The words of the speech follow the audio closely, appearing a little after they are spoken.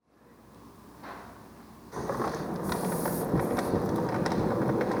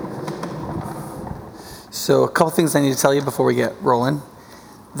So a couple things I need to tell you before we get rolling.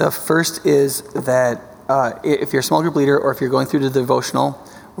 The first is that if you're a small group leader or if you're going through the devotional,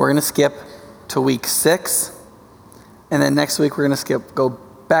 we're going to skip to week 6. And then next week we're going to go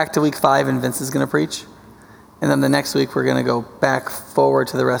back to week 5 and Vince is going to preach. And then the next week we're going to go back forward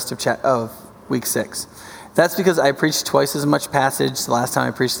to the rest of week 6. That's because I preached twice as much passage the last time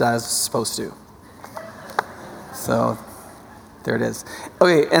I preached as I was supposed to. So there it is.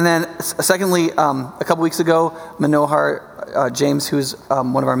 Okay, and then secondly, a couple weeks ago, Manohar James, who's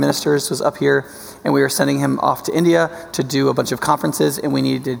one of our ministers, was up here, and we were sending him off to India to do a bunch of conferences, and we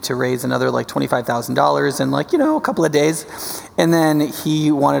needed to raise another like $25,000 in a couple of days. And then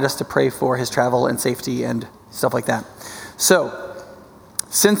he wanted us to pray for his travel and safety and stuff like that. So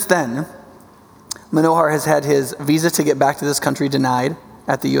since then, Manohar has had his visa to get back to this country denied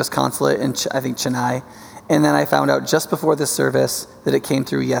at the U.S. consulate in, I think, Chennai. And then I found out just before this service that it came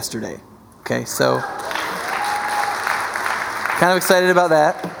through yesterday. Okay, so kind of excited about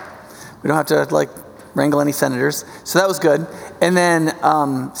that. We don't have to wrangle any senators. So that was good. And then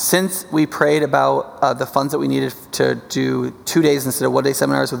since we prayed about the funds that we needed to do 2 days instead of one-day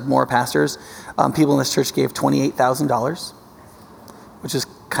seminars with more pastors, people in this church gave $28,000, which is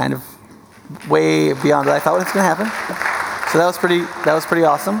kind of way beyond what I thought was going to happen. So that was pretty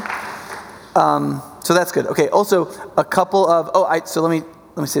awesome. So that's good. Okay. Also, a couple of so let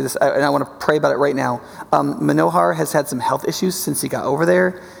me say this, and I want to pray about it right now. Manohar has had some health issues since he got over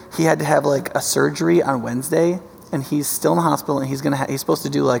there. He had to have a surgery on Wednesday, and he's still in the hospital. And he's supposed to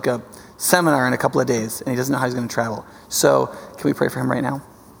do a seminar in a couple of days, and he doesn't know how he's going to travel. So can we pray for him right now?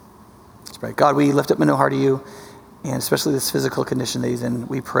 Let's pray. God, we lift up Manohar to you. And especially this physical condition that he's in,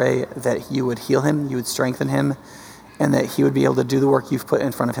 we pray that you would heal him, you would strengthen him, and that he would be able to do the work you've put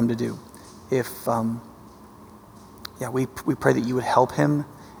in front of him to do. We pray that you would help him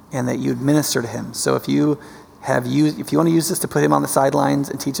and that you would minister to him. So if you want to use this to put him on the sidelines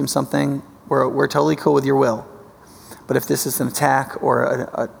and teach him something, we're totally cool with your will. But if this is an attack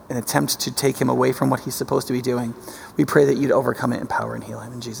or an attempt to take him away from what he's supposed to be doing, we pray that you'd overcome it in power and heal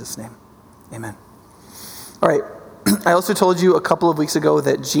him in Jesus' name. Amen. All right. I also told you a couple of weeks ago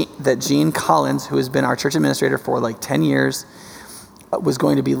that Gene Collins, who has been our church administrator for 10 years, was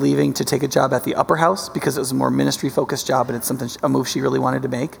going to be leaving to take a job at the Upper House because it was a more ministry-focused job and it's a move she really wanted to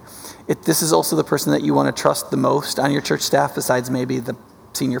make. This is also the person that you want to trust the most on your church staff besides maybe the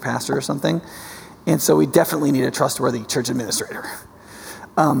senior pastor or something. And so we definitely need a trustworthy church administrator.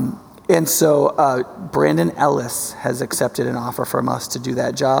 And so Brandon Ellis has accepted an offer from us to do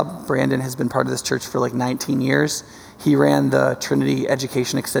that job. Brandon has been part of this church for 19 years. He ran the Trinity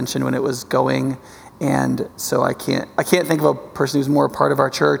Education Extension when it was going. And so I can't think of a person who's more a part of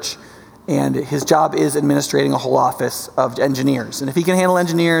our church. And his job is administrating a whole office of engineers. And if he can handle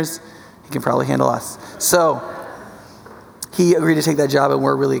engineers, he can probably handle us. So he agreed to take that job, and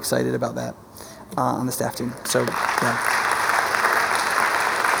we're really excited about that on the staff team. So, yeah.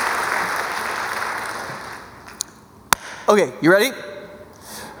 Okay, you ready?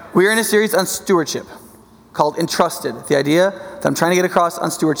 We are in a series on stewardship called Entrusted. The idea that I'm trying to get across on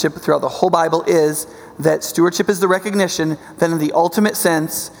stewardship throughout the whole Bible is that stewardship is the recognition that in the ultimate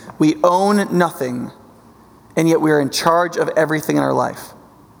sense, we own nothing, and yet we are in charge of everything in our life,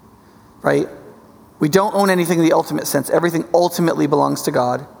 right? We don't own anything in the ultimate sense. Everything ultimately belongs to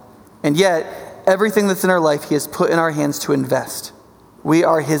God, and yet everything that's in our life, he has put in our hands to invest. We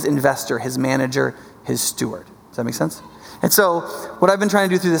are his investor, his manager, his steward. Does that make sense? And so what I've been trying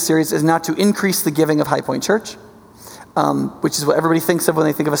to do through this series is not to increase the giving of High Point Church, which is what everybody thinks of when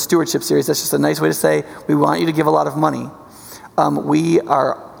they think of a stewardship series. That's just a nice way to say we want you to give a lot of money. We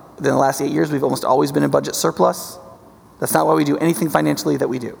are, in the last 8 years, we've almost always been in budget surplus. That's not why we do anything financially that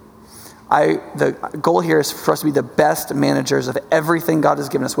we do. The goal here is for us to be the best managers of everything God has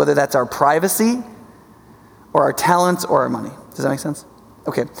given us, whether that's our privacy or our talents or our money. Does that make sense?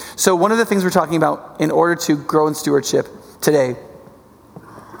 Okay, so one of the things we're talking about in order to grow in stewardship today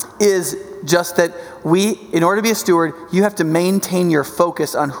is just that in order to be a steward, you have to maintain your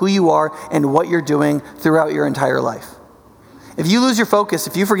focus on who you are and what you're doing throughout your entire life. If you lose your focus,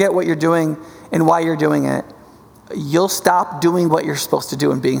 if you forget what you're doing and why you're doing it, you'll stop doing what you're supposed to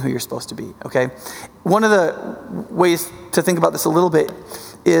do and being who you're supposed to be, okay? One of the ways to think about this a little bit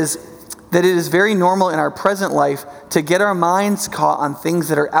is that it is very normal in our present life to get our minds caught on things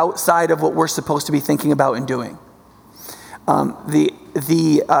that are outside of what we're supposed to be thinking about and doing.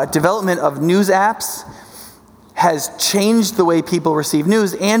 The development of news apps has changed the way people receive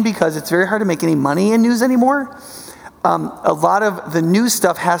news, and because it's very hard to make any money in news anymore, a lot of the news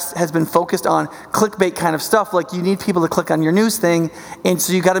stuff has been focused on clickbait kind of stuff. Like, you need people to click on your news thing, and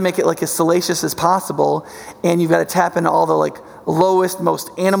so you got to make it like as salacious as possible, and you've got to tap into all the like lowest, most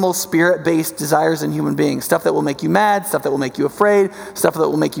animal spirit-based desires in human beings. Stuff that will make you mad, stuff that will make you afraid, stuff that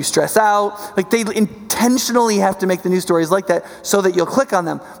will make you stress out. Like, they intentionally have to make the news stories like that so that you'll click on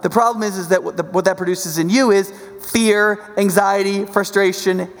them. The problem is that what that produces in you is fear, anxiety,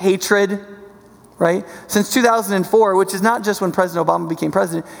 frustration, hatred. Right? Since 2004, which is not just when President Obama became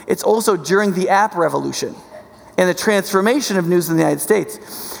president, it's also during the app revolution and the transformation of news in the United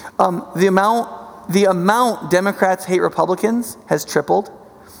States. The amount Democrats hate Republicans has tripled,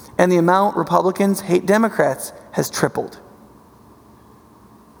 and the amount Republicans hate Democrats has tripled.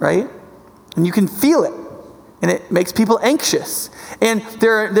 Right? And you can feel it. And it makes people anxious. And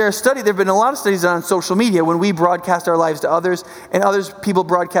there have been a lot of studies on social media when we broadcast our lives to others and people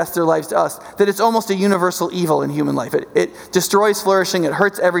broadcast their lives to us, that it's almost a universal evil in human life. It destroys flourishing, it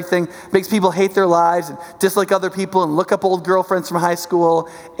hurts everything, makes people hate their lives and dislike other people and look up old girlfriends from high school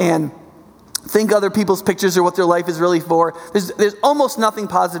and think other people's pictures are what their life is really for. There's almost nothing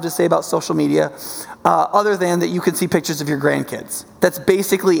positive to say about social media other than that you can see pictures of your grandkids. That's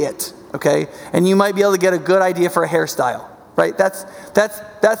basically it. Okay, and you might be able to get a good idea for a hairstyle, right? That's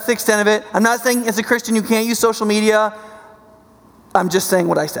the extent of it. I'm not saying as a Christian you can't use social media. I'm just saying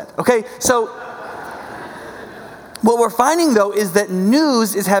what I said. Okay, so what we're finding though is that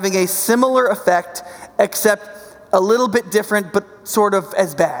news is having a similar effect, except a little bit different, but sort of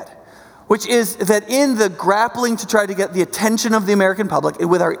as bad. Which is that in the grappling to try to get the attention of the American public,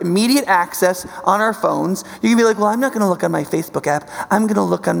 with our immediate access on our phones, you can be like, well, I'm not going to look on my Facebook app. I'm going to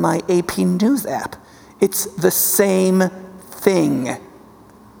look on my AP News app. It's the same thing.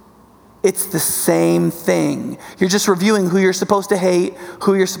 It's the same thing. You're just reviewing who you're supposed to hate,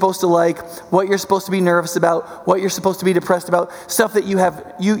 who you're supposed to like, what you're supposed to be nervous about, what you're supposed to be depressed about, stuff that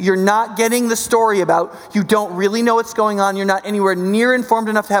you're not getting the story about. You don't really know what's going on. You're not anywhere near informed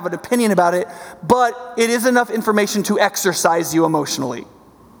enough to have an opinion about it, but it is enough information to exercise you emotionally.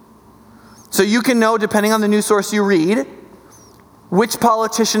 So you can know, depending on the news source you read, which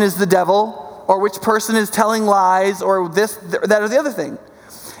politician is the devil, or which person is telling lies, or this, that, or the other thing.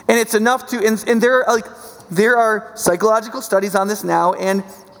 And it's enough to, and there are psychological studies on this now, and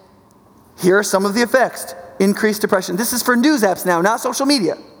here are some of the effects. Increased depression. This is for news apps now, not social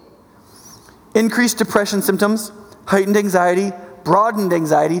media. Increased depression symptoms, heightened anxiety, broadened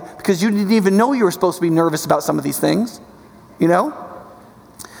anxiety, because you didn't even know you were supposed to be nervous about some of these things, you know?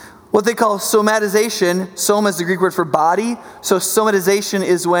 What they call somatization. Soma is the Greek word for body. So somatization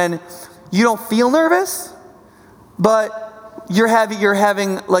is when you don't feel nervous, but you're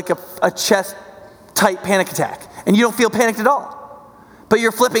having like a chest tight panic attack, and you don't feel panicked at all, but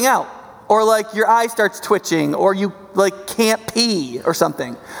you're flipping out, or like your eye starts twitching, or you like can't pee or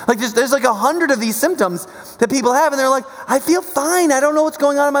something. Like there's like 100 of these symptoms that people have, and they're like, I feel fine, I don't know what's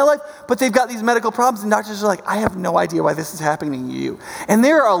going on in my life, but they've got these medical problems, and doctors are like, I have no idea why this is happening to you. And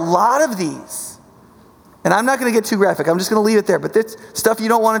there are a lot of these. And I'm not going to get too graphic, I'm just going to leave it there, but this stuff you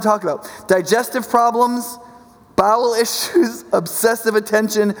don't want to talk about. Digestive problems, bowel issues, obsessive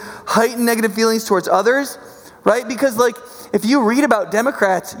attention, heightened negative feelings towards others, right? Because like, if you read about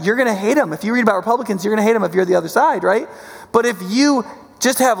Democrats, you're going to hate them. If you read about Republicans, you're going to hate them if you're the other side, right? But if you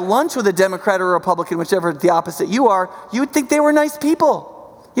just have lunch with a Democrat or a Republican, whichever the opposite you are, you would think they were nice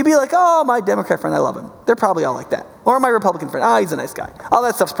people. You'd be like, oh, my Democrat friend, I love him. They're probably all like that. Or my Republican friend, he's a nice guy. All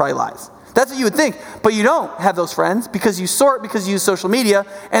that stuff's probably lies. That's what you would think. But you don't have those friends because you use social media,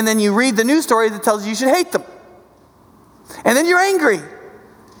 and then you read the news story that tells you should hate them. And then you're angry.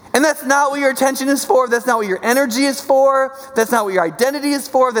 And that's not what your attention is for. That's not what your energy is for. That's not what your identity is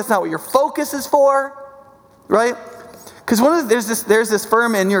for. That's not what your focus is for. Right? Because there's this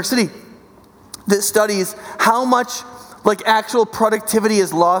firm in New York City that studies how much like actual productivity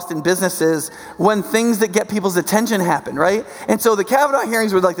is lost in businesses when things that get people's attention happen, right? And so the Kavanaugh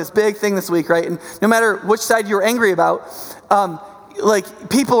hearings were like this big thing this week, right? And no matter which side you were angry about, like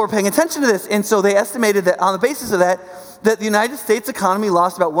people were paying attention to this. And so they estimated that on the basis of that the United States economy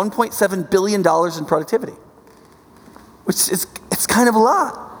lost about $1.7 billion in productivity, which is, it's kind of a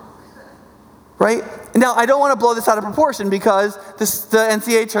lot, right? Now, I don't want to blow this out of proportion because the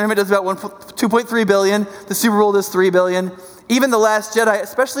NCAA tournament does about $2.3 billion. The Super Bowl does $3 billion. Even The Last Jedi,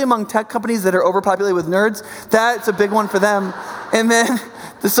 especially among tech companies that are overpopulated with nerds, that's a big one for them. And then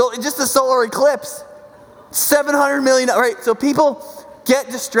just the solar eclipse, $700 million, right? So people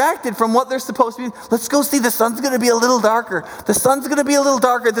get distracted from what they're supposed to be. Let's go see the sun's going to be a little darker. The sun's going to be a little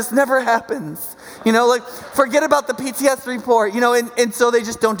darker. This never happens. You know, like forget about the PTS report, you know, and so they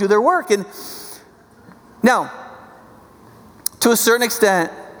just don't do their work. And now, To a certain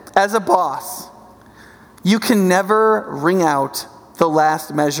extent, as a boss, you can never wring out the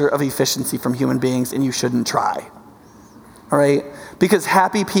last measure of efficiency from human beings, and you shouldn't try. All right? Because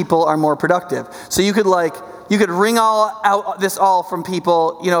happy people are more productive. So you could wring this all from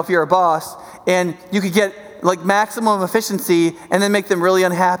people, if you're a boss, and you could get maximum efficiency and then make them really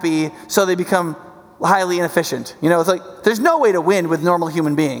unhappy so they become highly inefficient. It's like there's no way to win with normal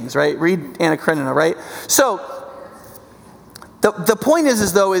human beings, right? Read Anna Karenina, right? So the point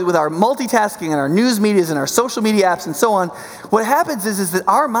is though, with our multitasking and our news medias and our social media apps and so on, what happens is that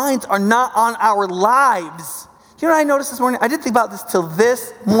our minds are not on our lives. You know what I noticed this morning? I didn't think about this till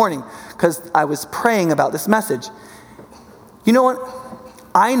this morning because I was praying about this message. You know what?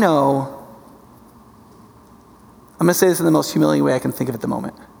 I know, I'm going to say this in the most humiliating way I can think of at the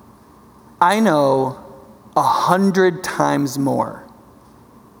moment. I know 100 times more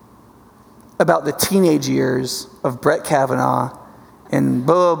about the teenage years of Brett Kavanaugh and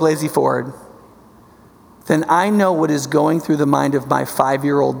Blasey Ford than I know what is going through the mind of my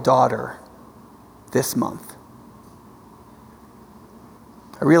 5-year-old daughter this month.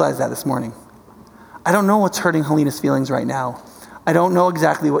 I realized that this morning. I don't know what's hurting Helena's feelings right now. I don't know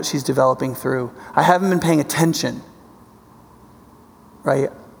exactly what she's developing through. I haven't been paying attention, right?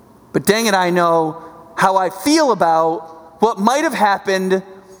 But dang it, I know how I feel about what might have happened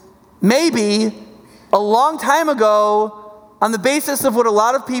maybe a long time ago on the basis of what a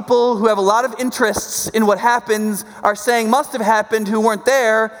lot of people who have a lot of interests in what happens are saying must have happened who weren't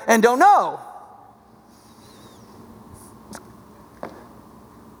there and don't know.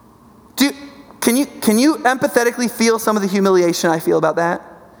 Can you empathetically feel some of the humiliation I feel about that?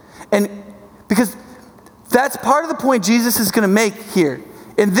 And because that's part of the point Jesus is going to make here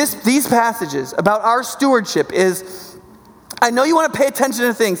in these passages about our stewardship is, I know you want to pay attention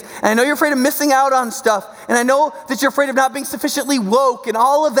to things, and I know you're afraid of missing out on stuff, and I know that you're afraid of not being sufficiently woke and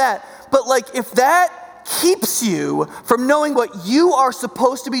all of that, but if that keeps you from knowing what you are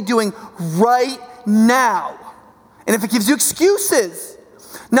supposed to be doing right now, and if it gives you excuses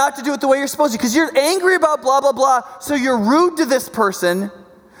not to do it the way you're supposed to, because you're angry about blah, blah, blah, so you're rude to this person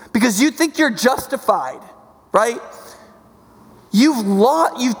because you think you're justified, right? You've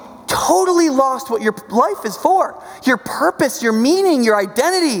totally lost what your life is for. Your purpose, your meaning, your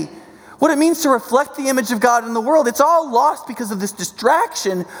identity, what it means to reflect the image of God in the world. It's all lost because of this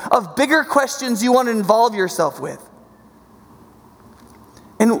distraction of bigger questions you want to involve yourself with.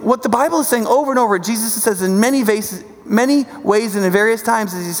 And what the Bible is saying over and over, Jesus says in many ways and in various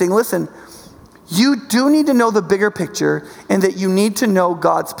times, is he's saying, listen, you do need to know the bigger picture and that you need to know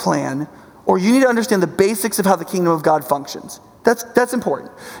God's plan, or you need to understand the basics of how the kingdom of God functions. That's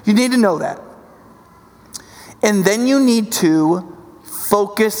important. You need to know that. And then you need to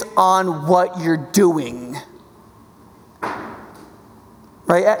focus on what you're doing.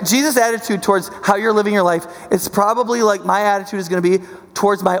 Right? Jesus' attitude towards how you're living your life is probably like my attitude is going to be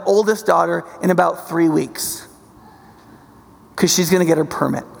towards my oldest daughter in about 3 weeks. Because she's going to get her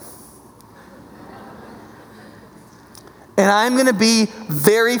permit. And I'm going to be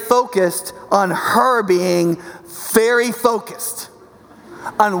very focused on her being very focused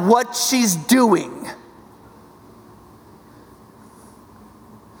on what she's doing.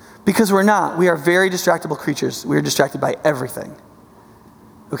 Because we're not. We are very distractible creatures. We are distracted by everything.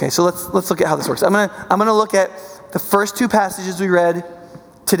 Okay, so let's look at how this works. I'm gonna look at the first 2 passages we read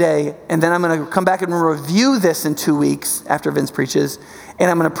today, and then I'm gonna come back and review this in 2 weeks after Vince preaches, and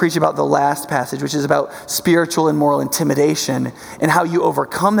I'm gonna preach about the last passage, which is about spiritual and moral intimidation and how you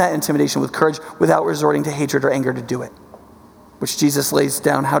overcome that intimidation with courage without resorting to hatred or anger to do it, which Jesus lays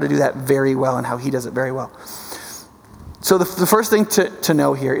down how to do that very well and how he does it very well. So the first thing to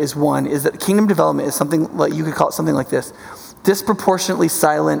know here is that kingdom development is something like, you could call it something like this: disproportionately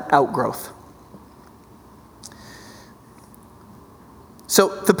silent outgrowth. So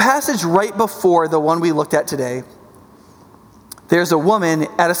the passage right before the one we looked at today, there's a woman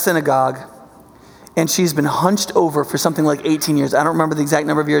at a synagogue, and she's been hunched over for something like 18 years. I don't remember the exact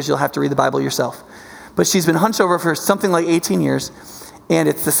number of years. You'll have to read the Bible yourself. But she's been hunched over for something like 18 years, and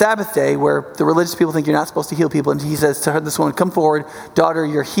it's the Sabbath day where the religious people think you're not supposed to heal people, and he says to her, this woman, come forward, daughter,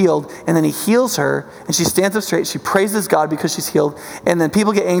 you're healed. And then he heals her, and she stands up straight. She praises God because she's healed, and then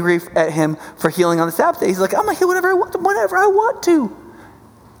people get angry at him for healing on the Sabbath day. He's like, I'm going to heal whenever I want to.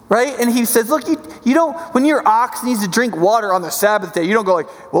 Right? And he says, look, you don't, when your ox needs to drink water on the Sabbath day, you don't go like,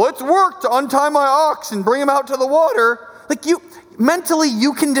 well, it's work to untie my ox and bring him out to the water. Like mentally,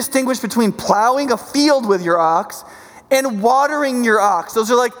 you can distinguish between plowing a field with your ox and watering your ox. Those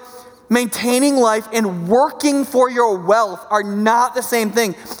are like maintaining life and working for your wealth are not the same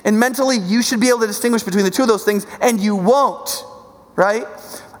thing. And mentally, you should be able to distinguish between the two of those things, and you won't. right?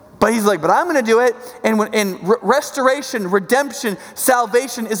 But he's like, but I'm going to do it. And restoration, redemption,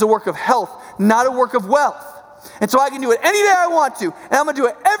 salvation is a work of health, not a work of wealth. And so I can do it any day I want to. And I'm going to do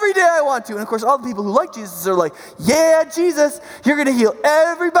it every day I want to. And of course, all the people who like Jesus are like, yeah, Jesus, you're going to heal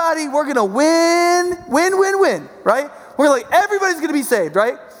everybody. We're going to win, right? We're like, everybody's going to be saved,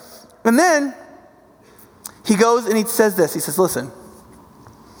 right? And then he goes and he says this. He says, listen,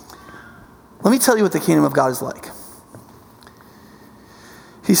 let me tell you what the kingdom of God is like.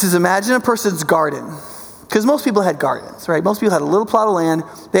 He says, imagine a person's garden. Because most people had gardens, right? Most people had a little plot of land.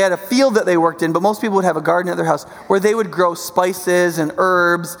 They had a field that they worked in, but most people would have a garden at their house where they would grow spices and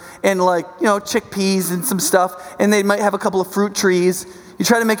herbs and chickpeas and some stuff. And they might have a couple of fruit trees. You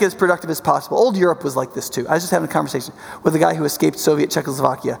try to make it as productive as possible. Old Europe was like this too. I was just having a conversation with a guy who escaped Soviet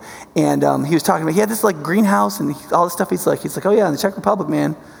Czechoslovakia. And he was talking to me. He had this greenhouse and all this stuff. He's like, oh yeah, in the Czech Republic,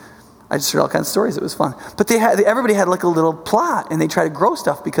 man. I just heard all kinds of stories. It was fun. But everybody had a little plot and they tried to grow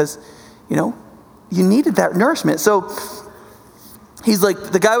stuff because, you needed that nourishment. So he's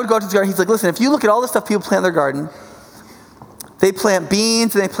like, the guy would go out to his garden. He's like, listen, if you look at all the stuff people plant in their garden, they plant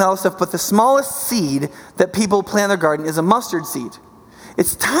beans and they plant all this stuff, but the smallest seed that people plant in their garden is a mustard seed.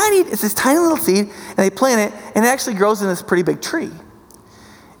 It's tiny. It's this tiny little seed, and they plant it, and it actually grows in this pretty big tree.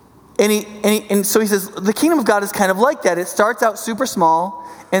 And so he says, the kingdom of God is kind of like that. It starts out super small,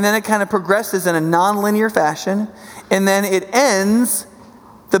 and then it kind of progresses in a non-linear fashion, and then it ends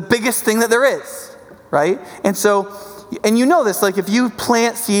the biggest thing that there is. Right? And so, and you know this, if you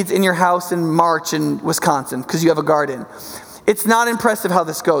plant seeds in your house in March in Wisconsin, because you have a garden, it's not impressive how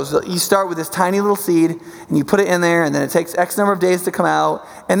this goes. You start with this tiny little seed, and you put it in there, and then it takes X number of days to come out,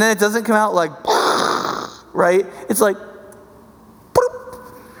 and then it doesn't come out right? It's like,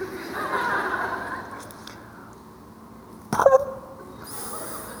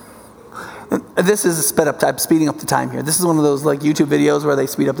 this is a sped up time, speeding up the time here. This is one of those YouTube videos where they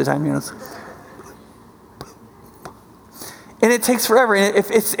speed up the time, And it takes forever. And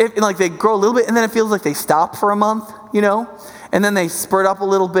if they grow a little bit, and then it feels like they stop for a month, and then they spurt up a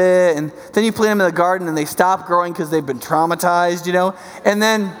little bit, and then you plant them in the garden, and they stop growing because they've been traumatized, And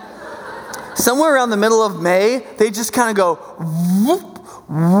then somewhere around the middle of May, they just kind of go whoop,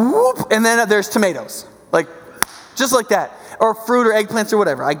 whoop, and then there's tomatoes, just like that, or fruit or eggplants or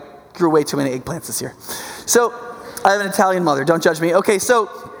whatever. I grew way too many eggplants this year. So I have an Italian mother. Don't judge me. Okay, so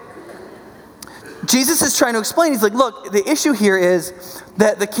Jesus is trying to explain. He's like, look, the issue here is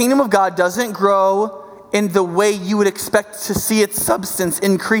that the kingdom of God doesn't grow in the way you would expect to see its substance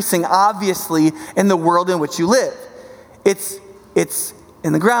increasing, obviously, in the world in which you live. It's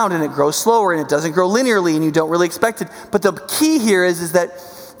in the ground, and it grows slower, and it doesn't grow linearly, and you don't really expect it. But the key here is that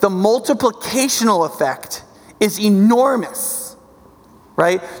the multiplicational effect is enormous,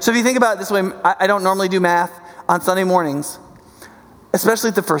 right? So if you think about it this way, I don't normally do math on Sunday mornings, especially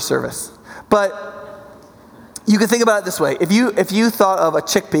at the first service. But you can think about it this way. If you thought of a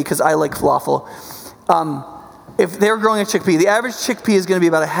chickpea, because I like falafel, if they were growing a chickpea, the average chickpea is going to be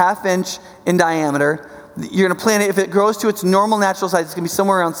about a 1/2 inch in diameter. You're going to plant it. If it grows to its normal natural size, it's going to be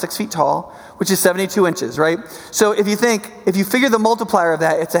somewhere around 6 feet tall, which is 72 inches, right? So if you figure the multiplier of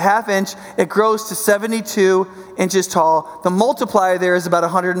that, it's a 1/2 inch. It grows to 72 inches tall. The multiplier there is about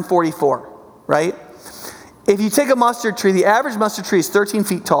 144, right? If you take a mustard tree, the average mustard tree is 13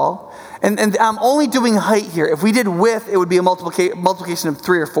 feet tall. And I'm only doing height here. If we did width, it would be a multiplication of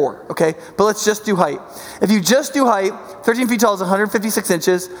 3 or 4, okay? But let's just do height. If you just do height, 13 feet tall is 156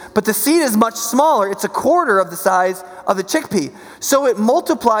 inches, but the seed is much smaller. It's a quarter of the size of the chickpea. So it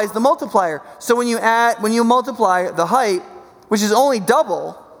multiplies the multiplier. So when you multiply the height, which is only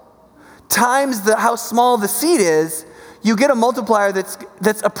double, times how small the seed is, you get a multiplier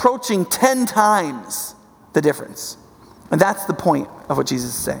that's approaching 10 times the difference. And that's the point of what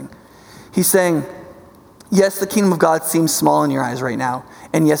Jesus is saying. He's saying, yes, the kingdom of God seems small in your eyes right now.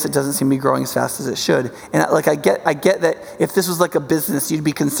 And yes, it doesn't seem to be growing as fast as it should. And I get that if this was like a business, you'd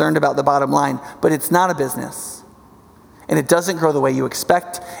be concerned about the bottom line. But it's not a business. And it doesn't grow the way you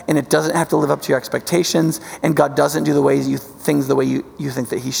expect. And it doesn't have to live up to your expectations. And God doesn't do things the way you think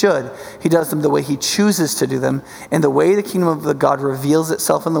that he should. He does them the way he chooses to do them. And the way the kingdom of God reveals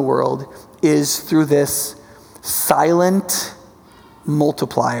itself in the world is through this silent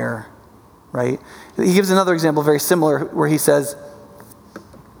multiplier. Right? He gives another example very similar where he says,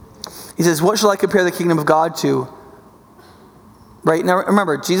 what shall I compare the kingdom of God to? Right? Now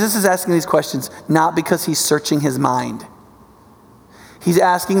remember, Jesus is asking these questions not because he's searching his mind. He's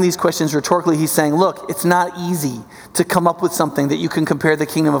asking these questions rhetorically. He's saying, look, it's not easy to come up with something that you can compare the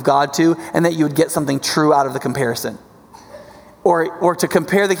kingdom of God to and that you would get something true out of the comparison. Or to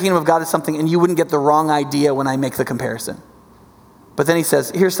compare the kingdom of God to something and you wouldn't get the wrong idea when I make the comparison. But then he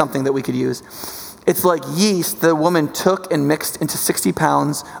says, here's something that we could use. It's like yeast the woman took and mixed into 60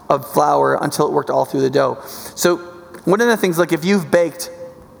 pounds of flour until it worked all through the dough. So one of the things, like if you've baked,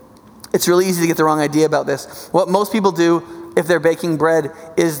 it's really easy to get the wrong idea about this. What most people do if they're baking bread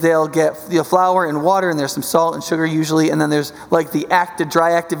is they'll get the flour and water, and there's some salt and sugar usually, and then there's like the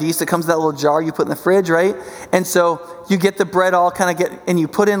dry active yeast that comes in that little jar you put in the fridge, right? And so you get the bread all and you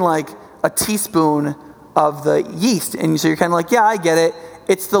put in like a teaspoon of the yeast, and so you're kind of like, yeah, I get it.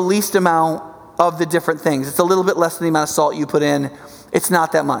 It's the least amount of the different things. It's a little bit less than the amount of salt you put in. It's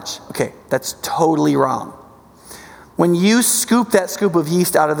not that much. Okay, that's totally wrong. When you scoop that scoop of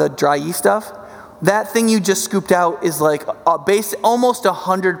yeast out of the dry yeast stuff, that thing you just scooped out is like almost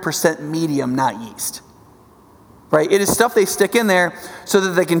 100% medium, not yeast. Right? It is stuff they stick in there so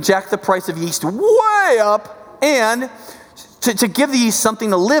that they can jack the price of yeast way up and to give the yeast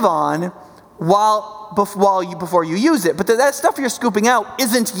something to live on before you use it. But that stuff you're scooping out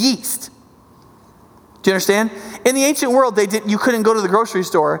isn't yeast. Do you understand? In the ancient world, you couldn't go to the grocery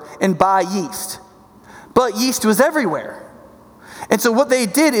store and buy yeast. But yeast was everywhere. And so what they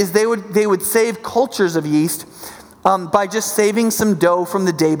did is they would save cultures of yeast by just saving some dough from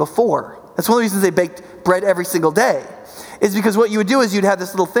the day before. That's one of the reasons they baked bread every single day. Is because what you would do is you'd have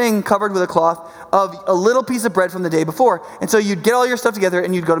this little thing covered with a cloth of a little piece of bread from the day before. And so you'd get all your stuff together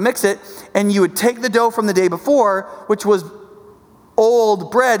and you'd go to mix it, and you would take the dough from the day before, which was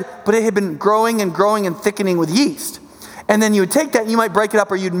old bread, but it had been growing and thickening with yeast. And then you would take that and you might break it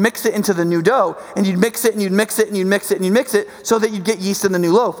up, or you'd mix it into the new dough, and you'd mix it and you'd mix it and you'd mix it and you'd mix it so that you'd get yeast in the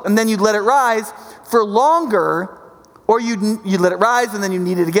new loaf. And then you'd let it rise for longer, or you'd let it rise and then you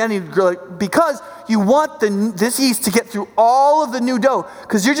knead it again, and you'd grill it, because you want this yeast to get through all of the new dough,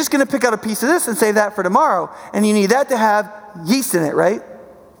 because you're just going to pick out a piece of this and save that for tomorrow, and you need that to have yeast in it, right?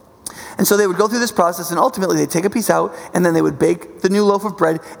 And so they would go through this process, and ultimately they'd take a piece out, and then they would bake the new loaf of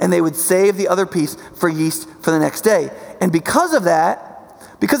bread, and they would save the other piece for yeast for the next day. And because of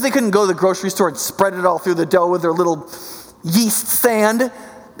that, because they couldn't go to the grocery store and spread it all through the dough with their little yeast sand,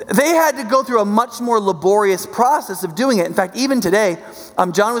 they had to go through a much more laborious process of doing it. In fact, even today,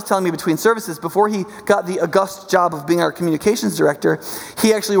 John was telling me between services, before he got the august job of being our communications director,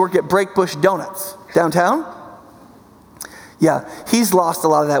 he actually worked at Breakbush Donuts downtown. Yeah, he's lost a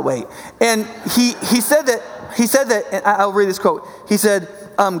lot of that weight. And he said that, and I'll read this quote. He said,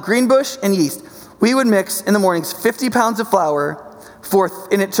 Greenbush and yeast, we would mix in the mornings 50 pounds of flour,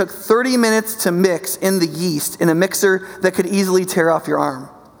 and it took 30 minutes to mix in the yeast in a mixer that could easily tear off your arm.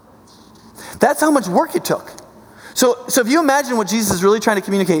 That's how much work it took. So if you imagine what Jesus is really trying to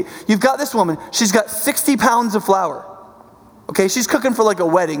communicate, you've got this woman, she's got 60 pounds of flour. Okay, she's cooking for like a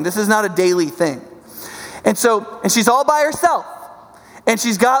wedding. This is not a daily thing. And she's all by herself. And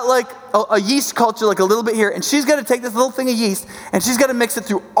she's got like a yeast culture, like a little bit here. And she's got to take this little thing of yeast, and she's got to mix it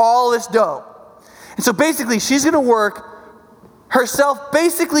through all this dough. And so basically, she's going to work herself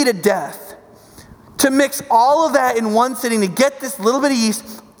basically to death to mix all of that in one sitting, to get this little bit of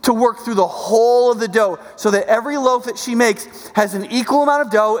yeast to work through the whole of the dough, so that every loaf that she makes has an equal amount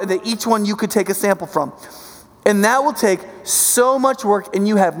of dough, and that each one you could take a sample from. And that will take so much work, and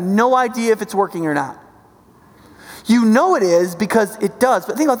you have no idea if it's working or not. You know it is because it does.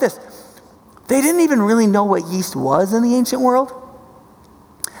 But think about this. They didn't even really know what yeast was in the ancient world.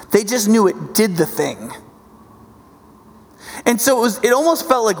 They just knew it did the thing. And so it almost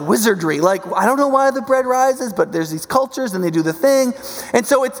felt like wizardry. Like, I don't know why the bread rises, but there's these cultures and they do the thing. And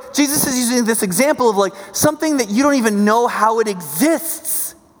so Jesus is using this example of like something that you don't even know how it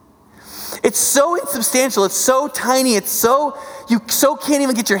exists. It's so insubstantial. It's so tiny. You can't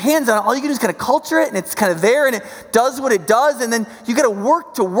even get your hands on it. All you can do is kind of culture it, and it's kind of there, and it does what it does, and then you got to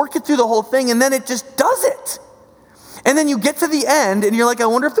work it through the whole thing, and then it just does it. And then you get to the end, and you're like, I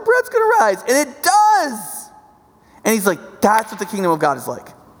wonder if the bread's going to rise. And it does. And he's like, that's what the kingdom of God is like.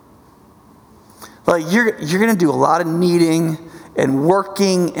 Like, you're going to do a lot of kneading and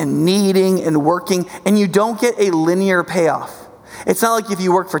working and kneading and working, and you don't get a linear payoff. It's not like if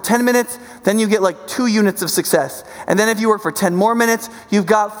you work for 10 minutes, then you get like 2 units of success. And then if you work for 10 more minutes, you've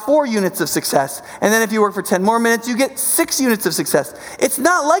got 4 units of success. And then if you work for 10 more minutes, you get 6 units of success. It's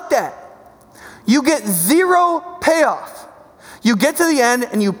not like that. You get 0 payoff. You get to the end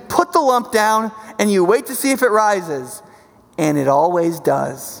and you put the lump down and you wait to see if it rises. And it always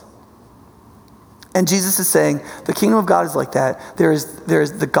does. And Jesus is saying, the kingdom of God is like that. There is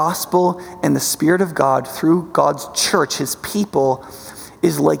the gospel, and the Spirit of God through God's church, his people,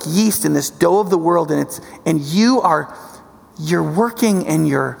 is like yeast in this dough of the world. And you're working and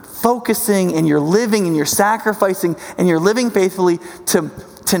you're focusing and you're living and you're sacrificing and you're living faithfully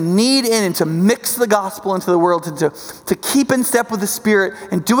to to knead in and to mix the gospel into the world, to keep in step with the Spirit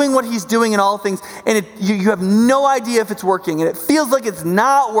and doing what he's doing in all things. And you have no idea if it's working. And it feels like it's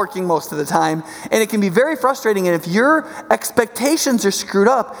not working most of the time. And it can be very frustrating. And if your expectations are screwed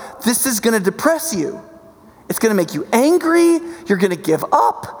up, this is going to depress you. It's going to make you angry. You're going to give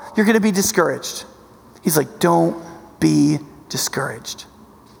up. You're going to be discouraged. He's like, don't be discouraged.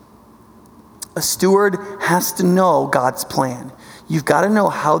 A steward has to know God's plan. You've got to know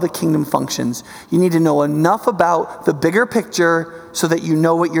how the kingdom functions. You need to know enough about the bigger picture so that you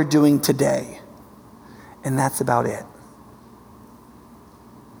know what you're doing today. And that's about it.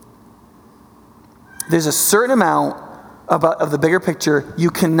 There's a certain amount of the bigger picture you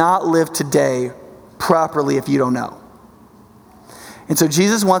cannot live today properly if you don't know. And so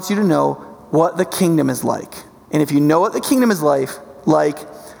Jesus wants you to know what the kingdom is like. And if you know what the kingdom is like,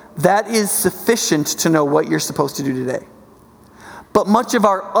 that is sufficient to know what you're supposed to do today. But much of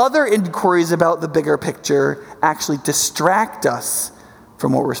our other inquiries about the bigger picture actually distract us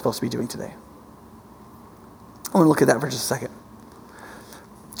from what we're supposed to be doing today. I want to look at that for just a second.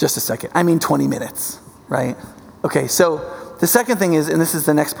 Just a second. I mean 20 minutes, right? Okay, so the second thing is, and this is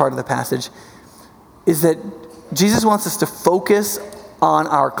the next part of the passage, is that Jesus wants us to focus on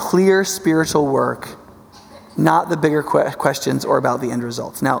our clear spiritual work, not the bigger questions or about the end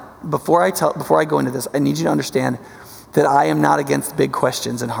results. Now, before I go into this, I need you to understand that I am not against big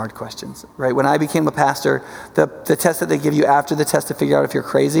questions and hard questions, right? When I became a pastor, the test that they give you after the test to figure out if you're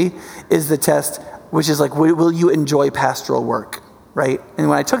crazy is the test, which is like, will you enjoy pastoral work, right? And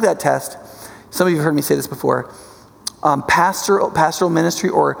when I took that test, some of you have heard me say this before, pastoral ministry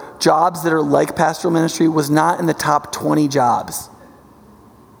or jobs that are like pastoral ministry was not in the top 20 jobs.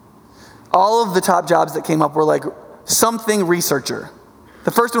 All of the top jobs that came up were like something researcher.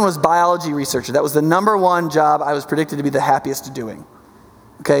 The first one was biology researcher. That was the number one job I was predicted to be the happiest at doing.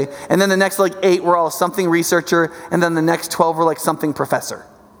 Okay? And then the next like 8 were all something researcher, and then the next 12 were like something professor.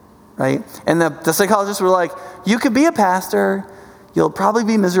 Right? And the psychologists were like, you could be a pastor, you'll probably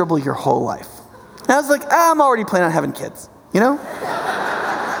be miserable your whole life. And I was like, I'm already planning on having kids, you know?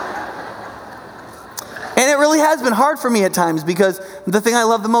 And it really has been hard for me at times because the thing I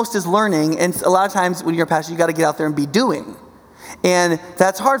love the most is learning. And a lot of times when you're a pastor, you got to get out there and be doing. And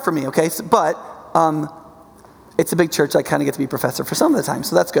that's hard for me, okay? But it's a big church. I kind of get to be professor for some of the time.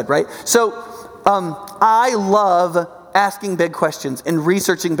 So that's good, right? So I love asking big questions and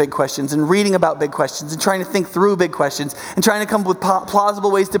researching big questions and reading about big questions and trying to think through big questions and trying to come up with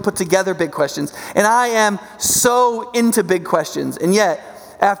plausible ways to put together big questions. And I am so into big questions. And yet,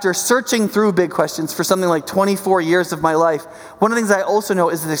 after searching through big questions for something like 24 years of my life, one of the things I also know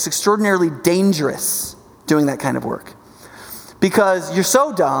is that it's extraordinarily dangerous doing that kind of work. Because you're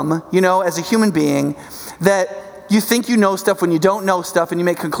so dumb, as a human being, that you think you know stuff when you don't know stuff, and you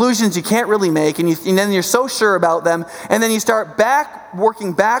make conclusions you can't really make, and then you're so sure about them, and then you start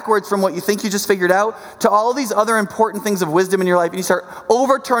working backwards from what you think you just figured out to all these other important things of wisdom in your life, and you start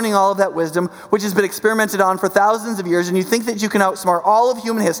overturning all of that wisdom, which has been experimented on for thousands of years, and you think that you can outsmart all of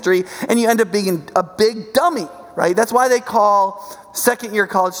human history, and you end up being a big dummy, right? That's why they call second-year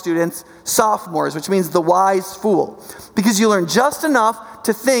college students sophomores, which means the wise fool, because you learn just enough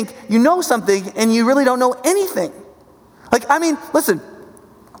to think you know something, and you really don't know anything. Listen,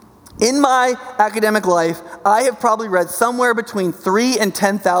 in my academic life, I have probably read somewhere between 3,000 and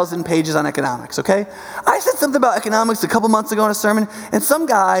 10,000 pages on economics, okay? I said something about economics a couple months ago in a sermon, and some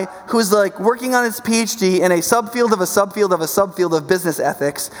guy who was like working on his PhD in a subfield of a subfield of a subfield of business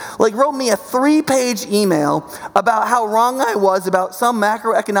ethics, wrote me a 3-page email about how wrong I was about some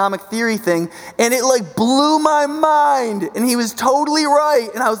macroeconomic theory thing, and it blew my mind, and he was totally right,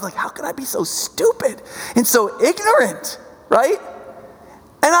 and I was like, how can I be so stupid and so ignorant, right?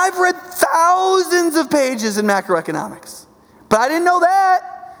 And I've read thousands of pages in macroeconomics. But I didn't know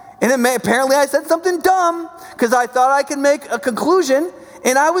that. And apparently I said something dumb because I thought I could make a conclusion,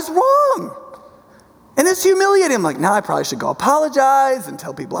 and I was wrong. And it's humiliating. I'm like, now I probably should go apologize and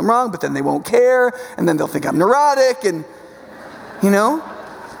tell people I'm wrong, but then they won't care, and then they'll think I'm neurotic, and,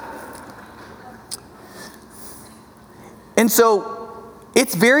 And so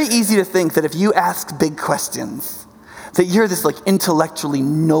it's very easy to think that if you ask big questions, that you're this intellectually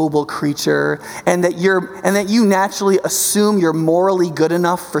noble creature, and that you naturally assume you're morally good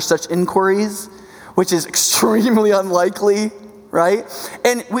enough for such inquiries, which is extremely unlikely, right?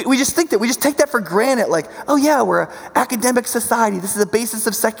 And we just think that, we just take that for granted, oh yeah, we're an academic society. This is the basis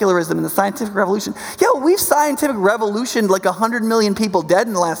of secularism and the scientific revolution. Yeah, we've scientific revolutioned 100 million people dead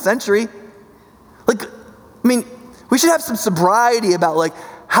in the last century. We should have some sobriety about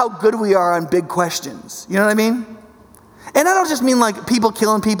how good we are on big questions. You know what I mean? And I don't just mean like people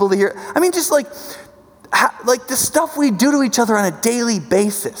killing people here. I mean just like the stuff we do to each other on a daily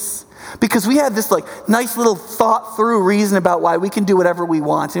basis. Because we have this like nice little thought through reason about why we can do whatever we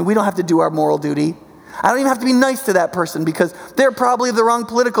want and we don't have to do our moral duty. I don't even have to be nice to that person because they're probably of the wrong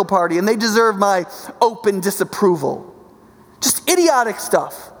political party and they deserve my open disapproval. Just idiotic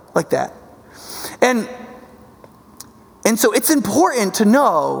stuff like that. And so it's important to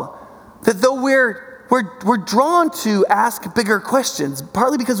know that though we're drawn to ask bigger questions,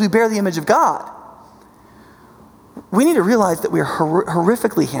 partly because we bear the image of God, we need to realize that we are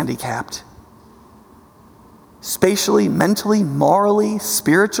horrifically handicapped. Spatially, mentally, morally,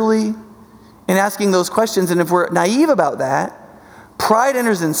 spiritually, in asking those questions. And if we're naive about that, pride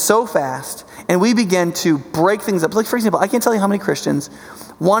enters in so fast and we begin to break things up. Like for example, I can't tell you how many Christians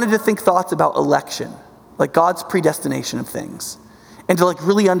wanted to think thoughts about election, like God's predestination of things, and to like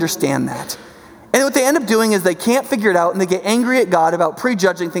really understand that. And what they end up doing is they can't figure it out and they get angry at God about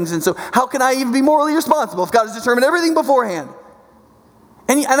prejudging things. And so how can I even be morally responsible if God has determined everything beforehand?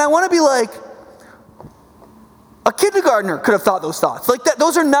 And I want to be like, a kindergartner could have thought those thoughts. Like that,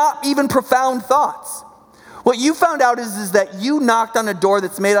 those are not even profound thoughts. What you found out is that you knocked on a door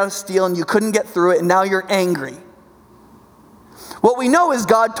that's made out of steel and you couldn't get through it and now you're angry. What we know is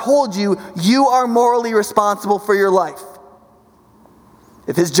God told you, you are morally responsible for your life.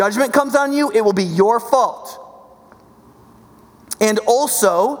 If his judgment comes on you, it will be your fault. And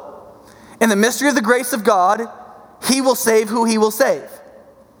also, in the mystery of the grace of God, he will save who he will save.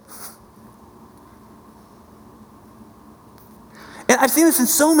 And I've seen this in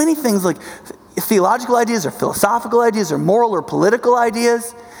so many things, like theological ideas or philosophical ideas or moral or political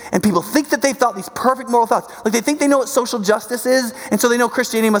ideas. And people think that they've thought these perfect moral thoughts. Like they think they know what social justice is, and so they know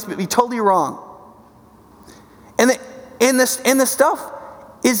Christianity must be totally wrong. And this stuff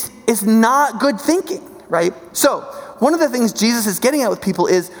is not good thinking, right? So one of the things Jesus is getting at with people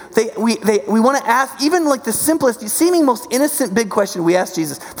is we want to ask even like the simplest, seeming most innocent big question we ask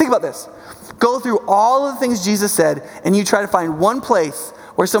Jesus. Think about this. Go through all of the things Jesus said, and you try to find one place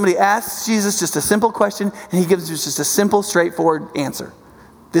where somebody asks Jesus just a simple question, and he gives just a simple, straightforward answer.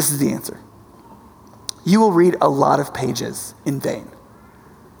 This is the answer. You will read a lot of pages in vain.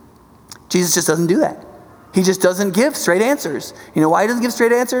 Jesus just doesn't do that. He just doesn't give straight answers. You know why he doesn't give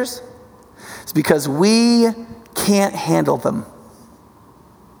straight answers? It's because we can't handle them.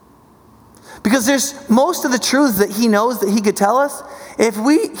 Because there's most of the truths that he knows that he could tell us. If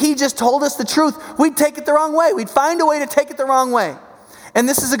he just told us the truth, we'd take it the wrong way. We'd find a way to take it the wrong way. And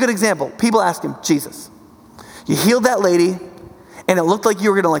this is a good example. People ask him, Jesus, you healed that lady, and it looked like you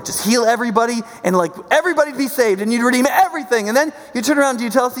were going to like just heal everybody, and like everybody'd be saved, and you'd redeem everything. And then you turn around and you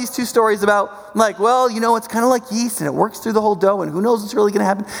tell us these two stories about like, well, you know, it's kind of like yeast, and it works through the whole dough, and who knows what's really going to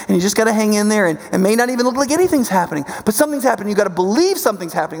happen. And you just got to hang in there, and it may not even look like anything's happening, but something's happening. You got to believe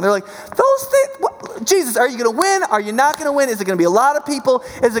something's happening. They're like, those things, what? Jesus, are you going to win? Are you not going to win? Is it going to be a lot of people?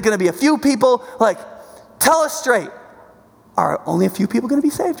 Is it going to be a few people? Like, tell us straight. Are only a few people going to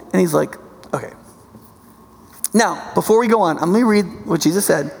be saved? And he's like, okay. Now, before we go on, I'm going to read what Jesus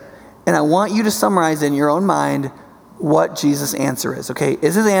said, and I want you to summarize in your own mind what Jesus' answer is, okay?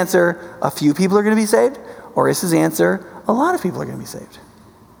 Is his answer a few people are going to be saved, or is his answer a lot of people are going to be saved?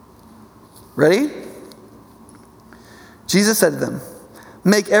 Ready? Jesus said to them,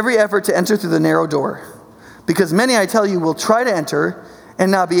 make every effort to enter through the narrow door, because many, I tell you, will try to enter and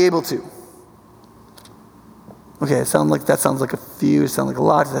not be able to. Okay, that sounds like a few, it sounds like a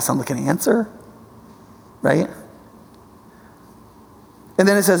lot. Does that sound like an answer? Right? And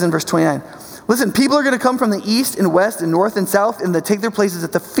then it says in verse 29, listen, people are going to come from the east and west and north and south, and they take their places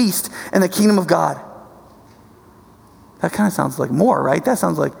at the feast in the kingdom of God. That kind of sounds like more, right? That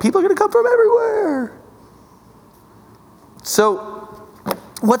sounds like people are going to come from everywhere. So,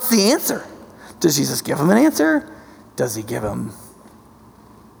 what's the answer? Does Jesus give them an answer? Does he give them...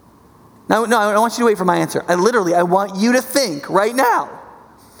 No, I want you to wait for my answer. I want you to think right now.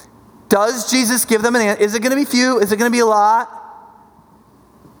 Does Jesus give them an answer? Is it going to be few? Is it going to be a lot?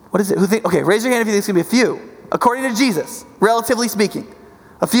 What is it? Okay, raise your hand if you think it's going to be a few. According to Jesus, relatively speaking,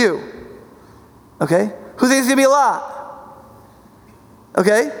 a few. Okay? Who thinks it's going to be a lot?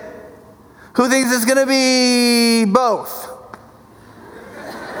 Okay? Who thinks it's going to be both?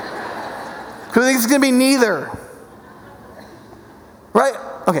 Who thinks it's going to be neither? Right?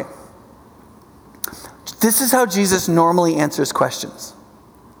 Okay. This is how Jesus normally answers questions.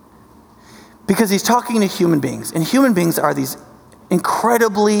 Because he's talking to human beings. And human beings are these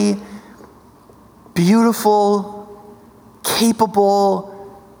incredibly beautiful,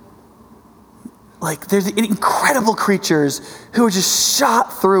 capable, like there's incredible creatures who are just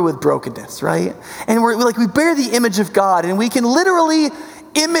shot through with brokenness, right? And we bear the image of God, and we can literally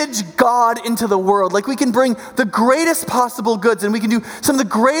image God into the world. Like we can bring the greatest possible goods, and we can do some of the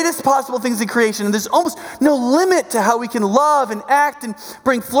greatest possible things in creation. And there's almost no limit to how we can love and act and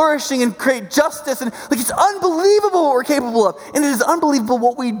bring flourishing and create justice. And like it's unbelievable what we're capable of. And it is unbelievable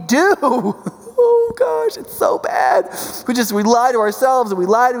what we do. Oh gosh, it's so bad. We lie to ourselves and we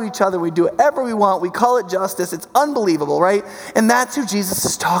lie to each other. We do whatever we want. We call it justice. It's unbelievable, right? And that's who Jesus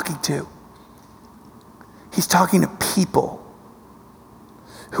is talking to. He's talking to people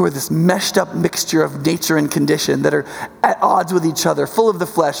who are this meshed up mixture of nature and condition that are at odds with each other, full of the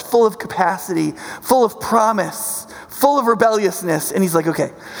flesh, full of capacity, full of promise, full of rebelliousness. And he's like,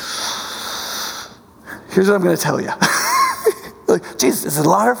 okay, here's what I'm going to tell you. Like, Jesus, is it a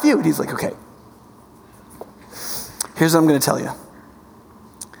lot or few? And he's like, okay, here's what I'm going to tell you.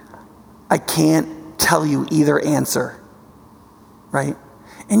 I can't tell you either answer, right?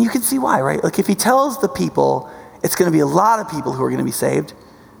 And you can see why, right? Like if he tells the people, it's going to be a lot of people who are going to be saved,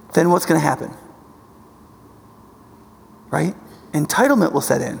 then what's going to happen? Right? Entitlement will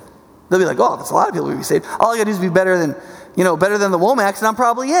set in. They'll be like, oh, there's a lot of people who will be saved. All I got to do is be better than the Womacs, and I'm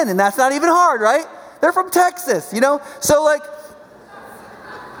probably in. And that's not even hard, right? They're from Texas, So like,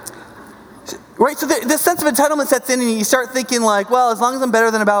 right? So the sense of entitlement sets in, and you start thinking like, well, as long as I'm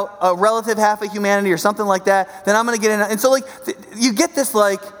better than about a relative half of humanity or something like that, then I'm going to get in. And so like, you get this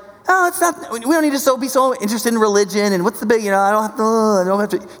like, oh, it's not. We don't need to be so interested in religion and what's the big. I don't have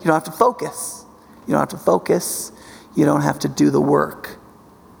to. You don't have to focus. You don't have to focus. You don't have to do the work.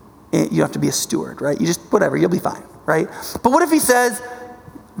 You have to be a steward, right? You just whatever. You'll be fine, right? But what if he says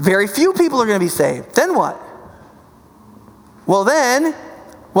very few people are going to be saved? Then what? Well, then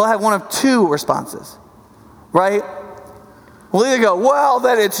we'll have one of two responses, right? We'll either go, well,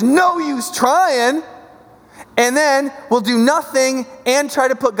 then it's no use trying. And then we'll do nothing and try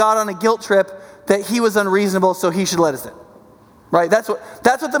to put God on a guilt trip that he was unreasonable, so he should let us in. Right? That's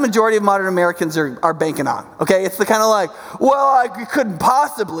what the majority of modern Americans are banking on. Okay? It's the kind of like, well, I couldn't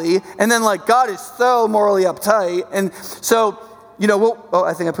possibly, and then like God is so morally uptight. And so,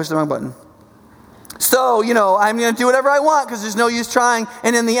 I think I pushed the wrong button. So, I'm going to do whatever I want because there's no use trying.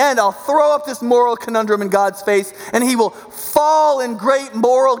 And in the end, I'll throw up this moral conundrum in God's face, and he will fall in great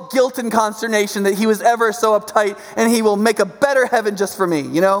moral guilt and consternation that he was ever so uptight, and he will make a better heaven just for me,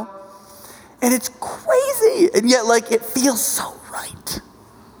 And it's crazy, and yet, like, it feels so right.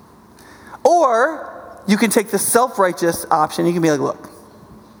 Or you can take the self-righteous option. You can be like, look,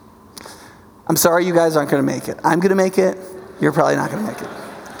 I'm sorry you guys aren't going to make it. I'm going to make it. You're probably not going to make it,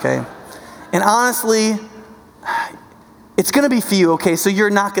 okay? And honestly, it's going to be few, okay, so you're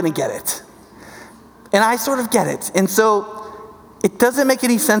not going to get it. And I sort of get it. And so it doesn't make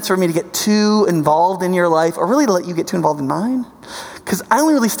any sense for me to get too involved in your life or really to let you get too involved in mine because I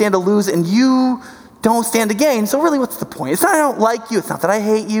only really stand to lose and you don't stand to gain. So really, what's the point? It's not I don't like you. It's not that I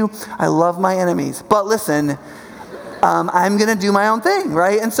hate you. I love my enemies. But listen, I'm going to do my own thing,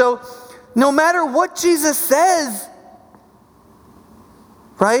 right? And so no matter what Jesus says,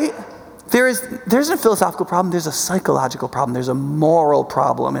 right? There's a philosophical problem, there's a psychological problem, there's a moral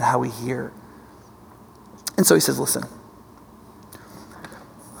problem in how we hear. And so he says, listen,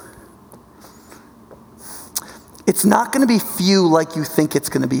 it's not going to be few like you think it's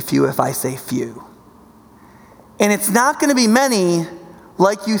going to be few if I say few. And it's not going to be many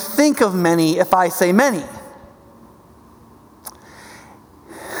like you think of many if I say many.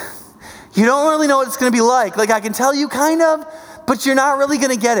 You don't really know what it's going to be like. Like I can tell you kind of, but you're not really going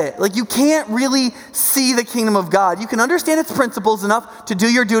to get it. Like you can't really see the kingdom of God. You can understand its principles enough to do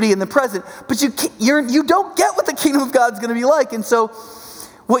your duty in the present, but you don't get what the kingdom of God is going to be like. And so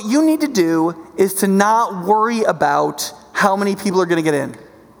what you need to do is to not worry about how many people are going to get in.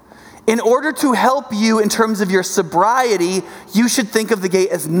 In order to help you in terms of your sobriety, you should think of the gate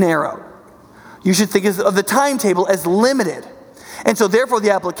as narrow. You should think of the timetable as limited. And so therefore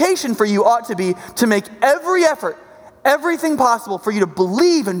the application for you ought to be to make every effort, everything possible for you to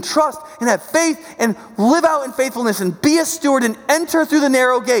believe and trust and have faith and live out in faithfulness and be a steward and enter through the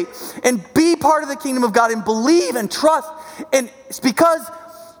narrow gate and be part of the kingdom of God and believe and trust. And it's because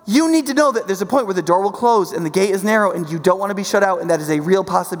you need to know that there's a point where the door will close and the gate is narrow and you don't want to be shut out, and that is a real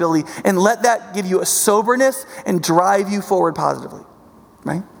possibility. And let that give you a soberness and drive you forward positively,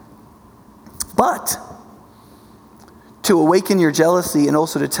 right? But to awaken your jealousy and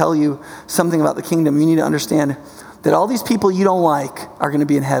also to tell you something about the kingdom, you need to understand that all these people you don't like are going to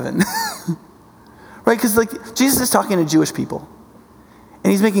be in heaven. Right? Because Jesus is talking to Jewish people. And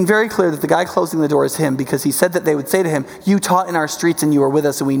he's making very clear that the guy closing the door is him because he said that they would say to him, you taught in our streets and you were with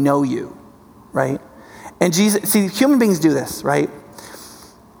us and we know you. right? And Jesus, see, human beings do this, right?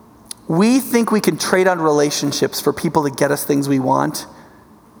 We think we can trade on relationships for people to get us things we want.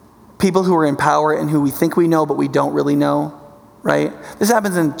 People who are in power and who we think we know, but we don't really know, right? This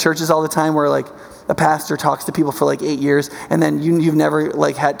happens in churches all the time where like a pastor talks to people for like 8 years and then you've never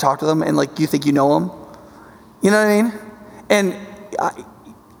like had talked to them and like you think you know them. You know what I mean? And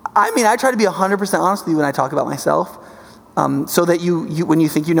I try to be 100% honest with you when I talk about myself, so that you when you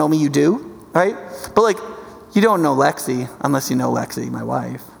think you know me, you do, right? But like, you don't know Lexi unless you know Lexi, my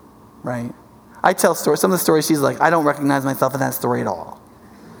wife, right? I tell stories. Some of the stories she's like, I don't recognize myself in that story at all.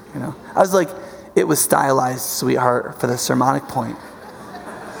 You know, I was like, it was stylized, sweetheart, for the sermonic point.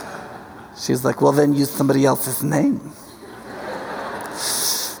 She was like, well, then use somebody else's name.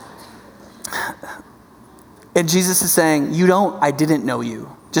 And Jesus is saying, I didn't know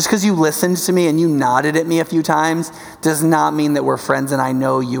you. Just because you listened to me and you nodded at me a few times does not mean that we're friends and I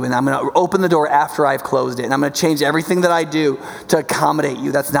know you and I'm going to open the door after I've closed it and I'm going to change everything that I do to accommodate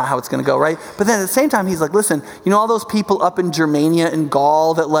you. That's not how it's going to go, right? But then at the same time, he's like, listen, you know all those people up in Germania and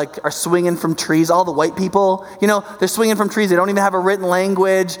Gaul that like are swinging from trees, all the white people, you know, they're swinging from trees. They don't even have a written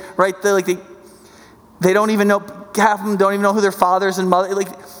language, right? They don't even know, half of them don't even know who their fathers and mothers, like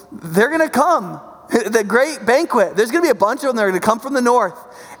they're going to come. The great banquet. There's going to be a bunch of them that are going to come from the north.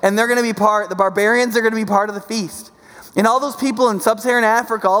 And they're going to be the barbarians are going to be part of the feast. And all those people in sub-Saharan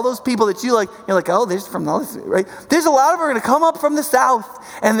Africa, all those people that you're like, oh, they're from all this, right? There's a lot of them are going to come up from the south.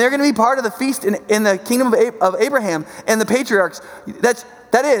 And they're going to be part of the feast in the kingdom of Abraham and the patriarchs.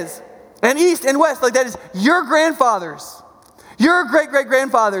 That is, and east and west, like that is your grandfathers. Your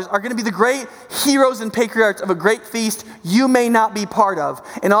great-great-grandfathers are going to be the great heroes and patriarchs of a great feast you may not be part of.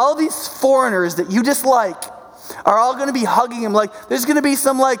 And all these foreigners that you dislike are all going to be hugging him. Like, there's going to be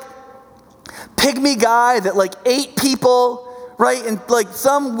some, like, pygmy guy that, like, ate people, right? And, like,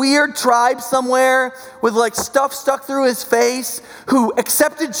 some weird tribe somewhere with, like, stuff stuck through his face who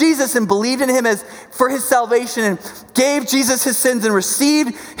accepted Jesus and believed in him for his salvation and gave Jesus his sins and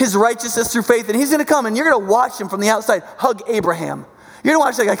received his righteousness through faith. And he's going to come and you're going to watch him from the outside hug Abraham. You're going to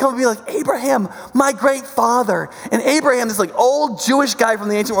watch that guy come and be like, Abraham, my great father. And Abraham, this like old Jewish guy from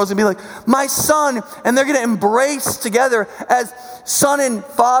the ancient world, is going to be like, my son. And they're going to embrace together as son and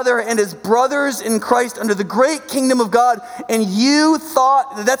father and as brothers in Christ under the great kingdom of God. And you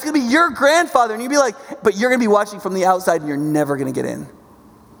thought that's going to be your grandfather. And you'd be like, but you're going to be watching from the outside and you're never going to get in. Do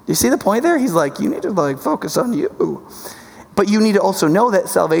you see the point there? He's like, you need to like focus on you. But you need to also know that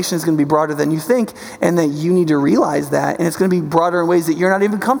salvation is going to be broader than you think, and that you need to realize that, and it's going to be broader in ways that you're not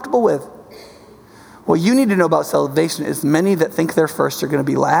even comfortable with. What you need to know about salvation is many that think they're first are going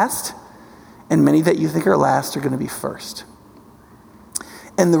to be last, and many that you think are last are going to be first.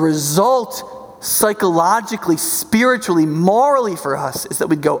 And the result, psychologically, spiritually, morally for us, is that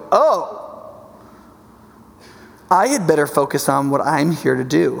we'd go, oh, I had better focus on what I'm here to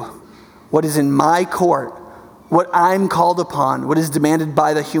do, what is in my court, what I'm called upon, what is demanded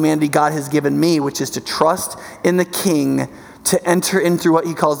by the humanity God has given me, which is to trust in the King, to enter in through what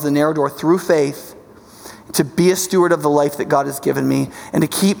he calls the narrow door, through faith, to be a steward of the life that God has given me, and to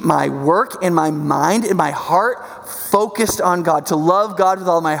keep my work and my mind and my heart focused on God, to love God with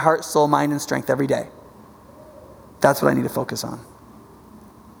all my heart, soul, mind, and strength every day. That's what I need to focus on.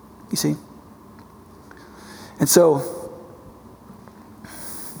 You see? And so,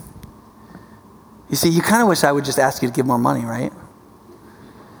 you see, you kind of wish I would just ask you to give more money, right?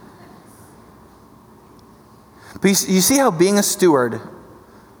 But you see how being a steward,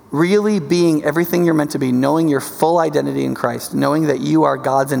 really being everything you're meant to be, knowing your full identity in Christ, knowing that you are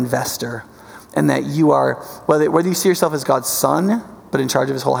God's investor, and that you are, whether you see yourself as God's son, but in charge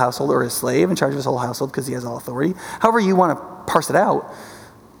of his whole household, or a slave in charge of his whole household because he has all authority, however you want to parse it out,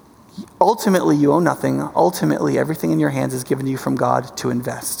 ultimately you own nothing. Ultimately, everything in your hands is given to you from God to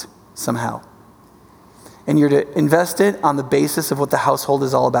invest somehow. And you're to invest it on the basis of what the household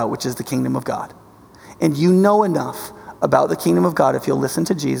is all about, which is the kingdom of God. And you know enough about the kingdom of God, if you'll listen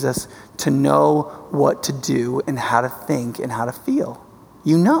to Jesus, to know what to do and how to think and how to feel.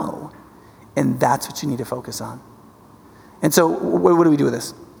 You know. And that's what you need to focus on. And so what do we do with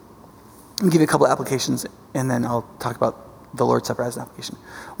this? Let me give you a couple of applications, and then I'll talk about the Lord's Supper as an application.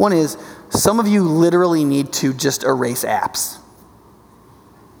 One is, some of you literally need to just erase apps.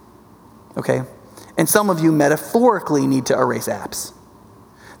 Okay? And some of you metaphorically need to erase apps.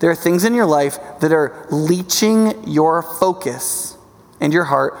 There are things in your life that are leeching your focus and your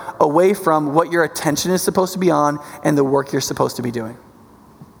heart away from what your attention is supposed to be on and the work you're supposed to be doing.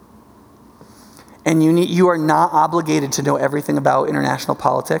 And you are not obligated to know everything about international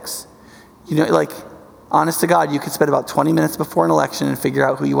politics. You know, like, honest to God, you could spend about 20 minutes before an election and figure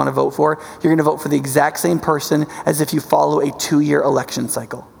out who you want to vote for. You're going to vote for the exact same person as if you follow a 2-year election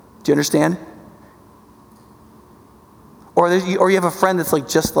cycle. Do you understand? Or you have a friend that's like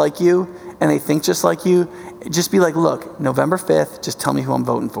just like you, and they think just like you. Just be like, look, November 5th, just tell me who I'm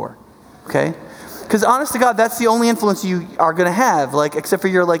voting for, okay? Because honest to God, that's the only influence you are going to have, like, except for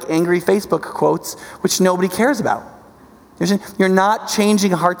your like angry Facebook quotes, which nobody cares about. You're not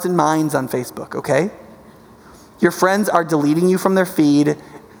changing hearts and minds on Facebook, okay? Your friends are deleting you from their feed,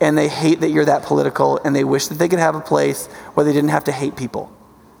 and they hate that you're that political, and they wish that they could have a place where they didn't have to hate people,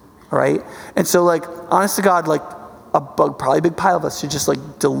 all right? And so, like, honest to God, like, probably a big pile of us should just,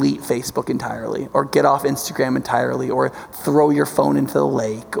 like, delete Facebook entirely, or get off Instagram entirely, or throw your phone into the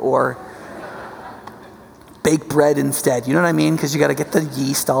lake, or bake bread instead. You know what I mean? Because you got to get the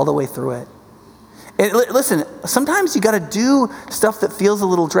yeast all the way through it. And listen, sometimes you got to do stuff that feels a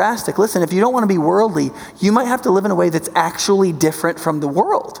little drastic. Listen, if you don't want to be worldly, you might have to live in a way that's actually different from the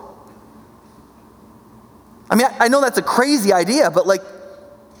world. I mean, I know that's a crazy idea, but like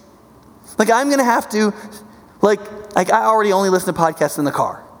I'm going to have to, like I already only listen to podcasts in the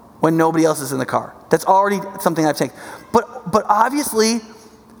car when nobody else is in the car. That's already something I've taken. But obviously,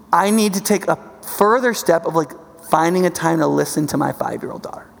 I need to take a further step of like finding a time to listen to my 5-year-old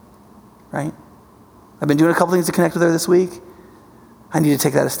daughter, right? I've been doing a couple things to connect with her this week. I need to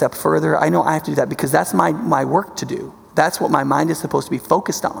take that a step further. I know I have to do that because that's my work to do. That's what my mind is supposed to be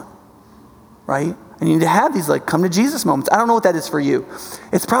focused on, right? And you need to have these like come to Jesus moments. I don't know what that is for you.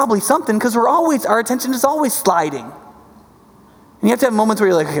 It's probably something because our attention is always sliding. And you have to have moments where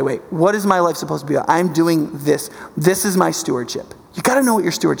you're like, okay, wait, what is my life supposed to be about? I'm doing this. This is my stewardship. You got to know what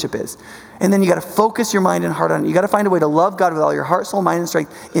your stewardship is. And then you got to focus your mind and heart on it. You got to find a way to love God with all your heart, soul, mind, and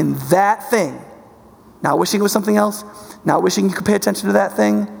strength in that thing. Not wishing it was something else. Not wishing you could pay attention to that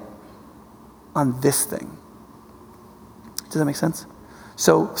thing. On this thing. Does that make sense?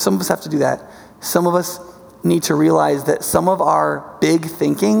 So some of us have to do that. Some of us need to realize that some of our big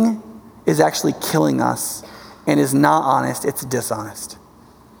thinking is actually killing us and is not honest, it's dishonest.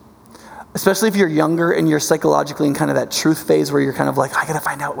 Especially if you're younger and you're psychologically in kind of that truth phase where you're kind of like, I got to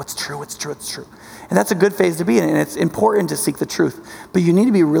find out what's true. And that's a good phase to be in, and it's important to seek the truth. But you need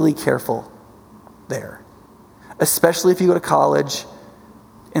to be really careful there. Especially if you go to college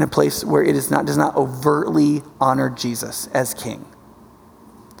in a place where it does not overtly honor Jesus as king.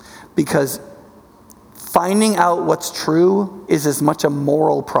 Because finding out what's true is as much a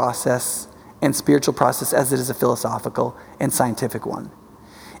moral process and spiritual process as it is a philosophical and scientific one.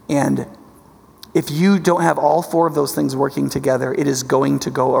 And if you don't have all 4 of those things working together, it is going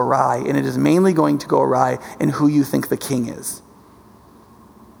to go awry. And it is mainly going to go awry in who you think the king is.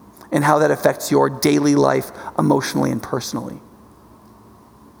 And how that affects your daily life emotionally and personally.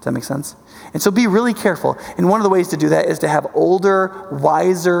 Does that make sense? And so be really careful. And one of the ways to do that is to have older,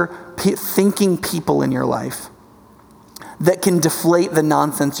 wiser, thinking people in your life that can deflate the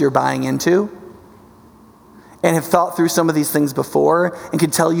nonsense you're buying into and have thought through some of these things before and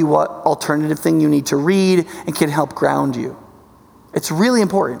can tell you what alternative thing you need to read and can help ground you. It's really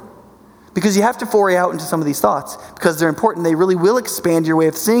important because you have to foray out into some of these thoughts because they're important. They really will expand your way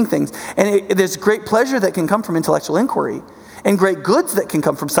of seeing things. And there's great pleasure that can come from intellectual inquiry and great goods that can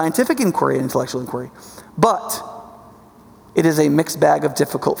come from scientific inquiry and intellectual inquiry. But it is a mixed bag of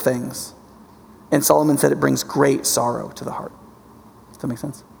difficult things. And Solomon said it brings great sorrow to the heart. Does that make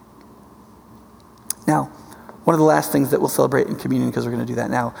sense? Now, one of the last things that we'll celebrate in communion, because we're going to do that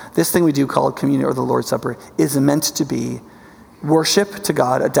now, this thing we do called communion or the Lord's Supper is meant to be worship to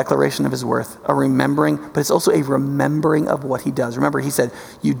God, a declaration of his worth, a remembering, but it's also a remembering of what he does. Remember, he said,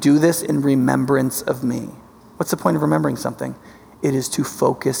 you do this in remembrance of me. What's the point of remembering something? It is to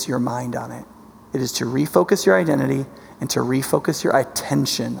focus your mind on it. It is to refocus your identity and to refocus your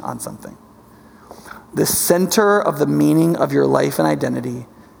attention on something. The center of the meaning of your life and identity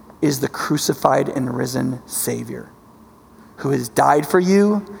is the crucified and risen Savior who has died for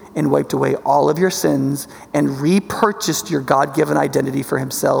you and wiped away all of your sins and repurchased your God-given identity for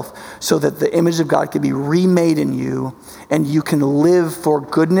himself so that the image of God can be remade in you and you can live for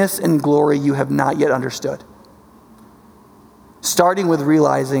goodness and glory you have not yet understood. Starting with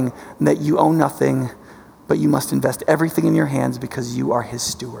realizing that you own nothing, but you must invest everything in your hands because you are his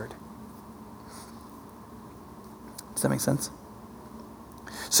steward. Does that make sense?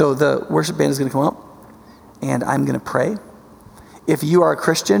 So the worship band is going to come up, and I'm going to pray. If you are a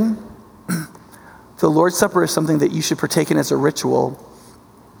Christian, the Lord's Supper is something that you should partake in as a ritual,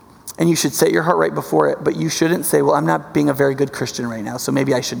 and you should set your heart right before it, but you shouldn't say, well, I'm not being a very good Christian right now, so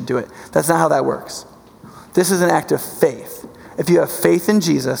maybe I shouldn't do it. That's not how that works. This is an act of faith. If you have faith in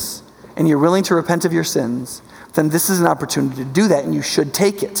Jesus and you're willing to repent of your sins, then this is an opportunity to do that, and you should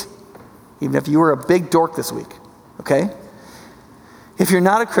take it, even if you were a big dork this week, okay? If you're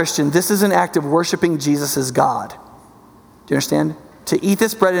not a Christian, this is an act of worshiping Jesus as God. Do you understand? To eat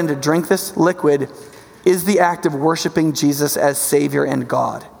this bread and to drink this liquid is the act of worshiping Jesus as Savior and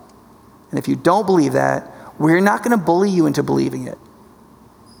God. And if you don't believe that, we're not going to bully you into believing it.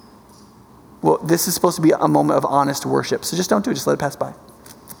 Well, this is supposed to be a moment of honest worship, so just don't do it. Just let it pass by.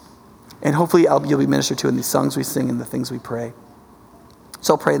 And hopefully you'll be ministered to in these songs we sing and the things we pray.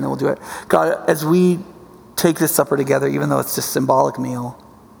 So I'll pray and then we'll do it. God, as we take this supper together, even though it's just a symbolic meal,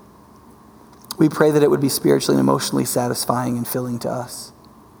 we pray that it would be spiritually and emotionally satisfying and filling to us.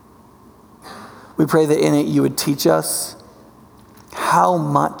 We pray that in it you would teach us how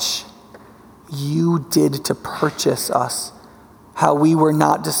much you did to purchase us, how we were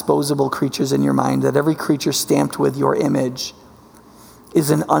not disposable creatures in your mind, that every creature stamped with your image is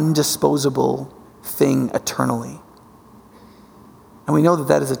an undisposable thing eternally. And we know that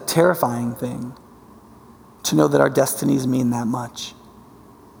that is a terrifying thing, to know that our destinies mean that much,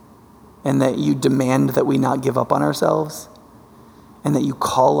 and that you demand that we not give up on ourselves, and that you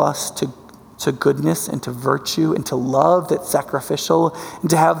call us to goodness and to virtue and to love that's sacrificial, and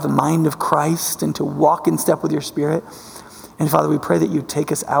to have the mind of Christ and to walk in step with your Spirit. And Father, we pray that you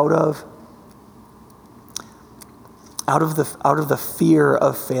take us out of the fear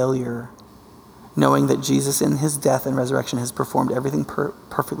of failure, knowing that Jesus in his death and resurrection has performed everything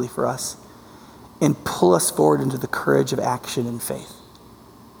perfectly for us, and pull us forward into the courage of action and faith.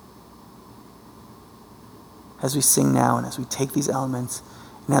 As we sing now and as we take these elements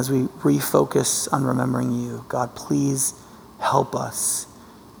and as we refocus on remembering you, God, please help us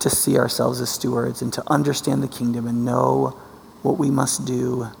to see ourselves as stewards and to understand the kingdom and know what we must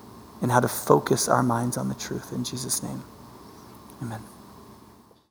do and how to focus our minds on the truth. In Jesus' name, amen.